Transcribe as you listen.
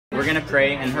we're gonna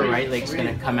pray, and her right leg's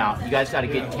gonna come out. You guys got a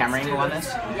good camera angle on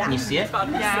this? Can you see it?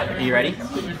 Yeah. Are you ready?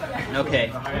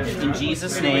 Okay. In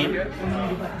Jesus' name,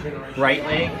 right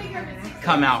leg,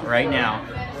 come out right now.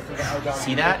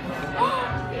 See that?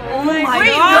 Oh my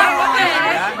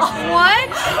God! What?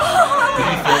 Did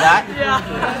you feel that? Yeah.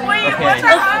 Wait, okay. what's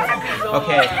that?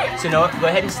 Okay. So Noah, go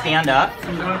ahead and stand up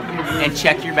and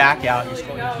check your back out.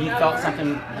 You felt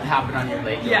something happen on your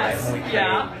leg? Yes. Right?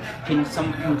 Yeah. Can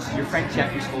your friend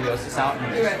check your scoliosis out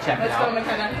and just check it out?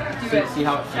 Do it. See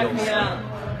how it feels. Check me out.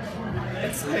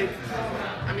 It's like,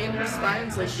 I mean, her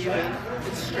spine's like even.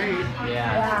 It's straight.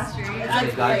 Yeah.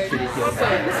 That's God's pretty healed.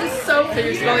 This is so That's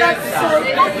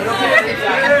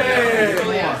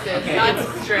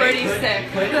pretty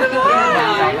sick. Put your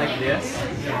hands out like this.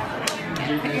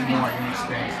 You're more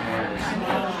inexperienced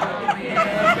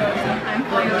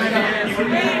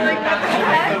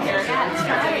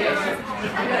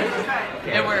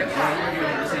It works.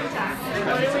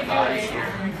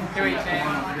 Here we go.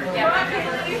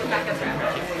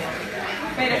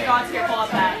 Wait, if God's here, pull up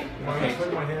that. Okay,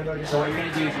 so what you're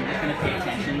going to do is you're just going to pay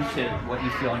attention to what you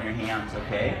feel in your hands,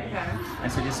 okay?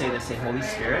 And so just say this, say, Holy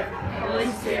Spirit,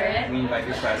 we invite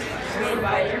your presence.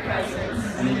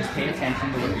 And then just pay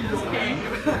attention to what you're feeling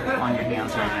on your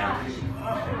hands right now.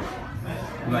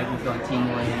 You might be feeling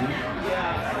tingling.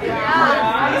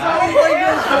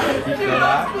 You feel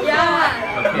that?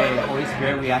 Yeah. Okay, Holy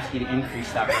Spirit, we ask you to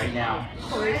increase that right now.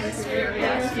 Holy Spirit, we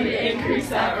ask you to increase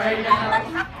that right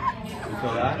now. You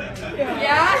feel that?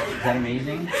 Yeah. Is that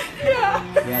amazing? Yeah.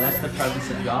 Yeah, that's the presence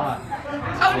of God.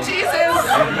 Oh, Jesus!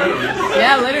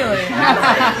 Yeah, literally.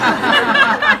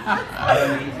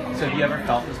 Amazing. So have you ever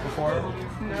felt this before?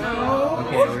 No.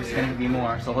 Okay, there's going to be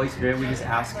more. So Holy Spirit, we just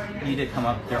ask you to come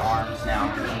up with your arms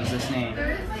now. In Jesus' name.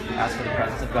 Ask for the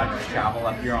presence of God to travel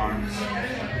up your arms.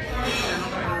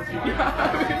 You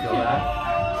feel that?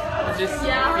 Just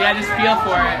feel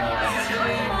for it.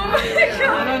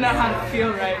 I don't know how to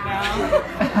feel right now.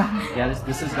 Yeah,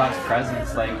 this is God's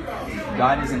presence. Like,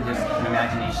 God isn't just an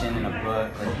imagination in a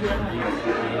book. Like,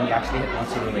 He actually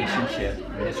wants a relationship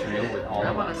that's real with all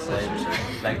of us.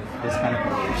 Like this kind of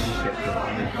relationship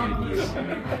with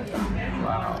you.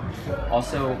 Wow.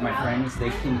 Also, my friends, they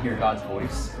can hear God's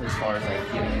voice as far as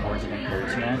like giving words of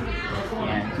encouragement.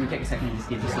 And can we take a second and just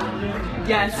give you some encouragement?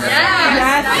 Yes.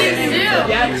 Yes, please do.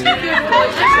 Yes. Yes.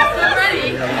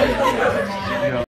 Ready.